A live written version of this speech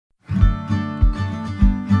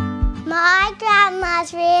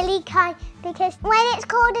Dad's really kind because when it's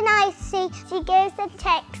cold and icy, she gives a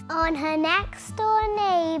text on her next door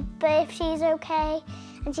neighbour if she's okay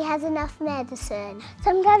and she has enough medicine. So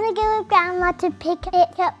I'm going to go with Grandma to pick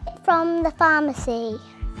it up from the pharmacy.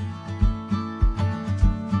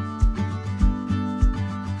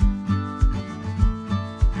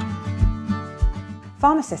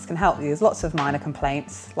 Pharmacists can help you with lots of minor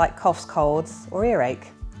complaints like coughs, colds or earache.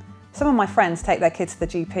 Some of my friends take their kids to the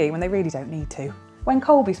GP when they really don't need to. When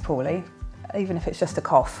Colby's poorly, even if it's just a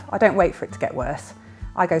cough, I don't wait for it to get worse.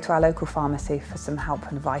 I go to our local pharmacy for some help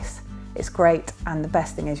and advice. It's great, and the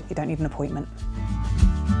best thing is you don't need an appointment.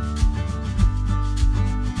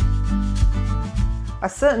 I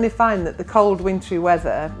certainly find that the cold wintry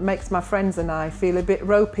weather makes my friends and I feel a bit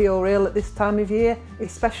ropey or ill at this time of year,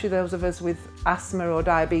 especially those of us with asthma or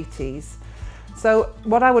diabetes. So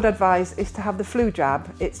what I would advise is to have the flu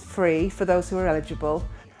jab. It's free for those who are eligible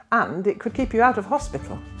and it could keep you out of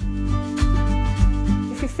hospital.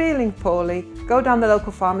 If you're feeling poorly, go down the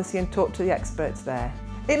local pharmacy and talk to the experts there.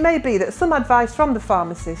 It may be that some advice from the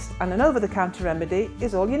pharmacist and an over-the-counter remedy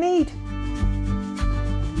is all you need.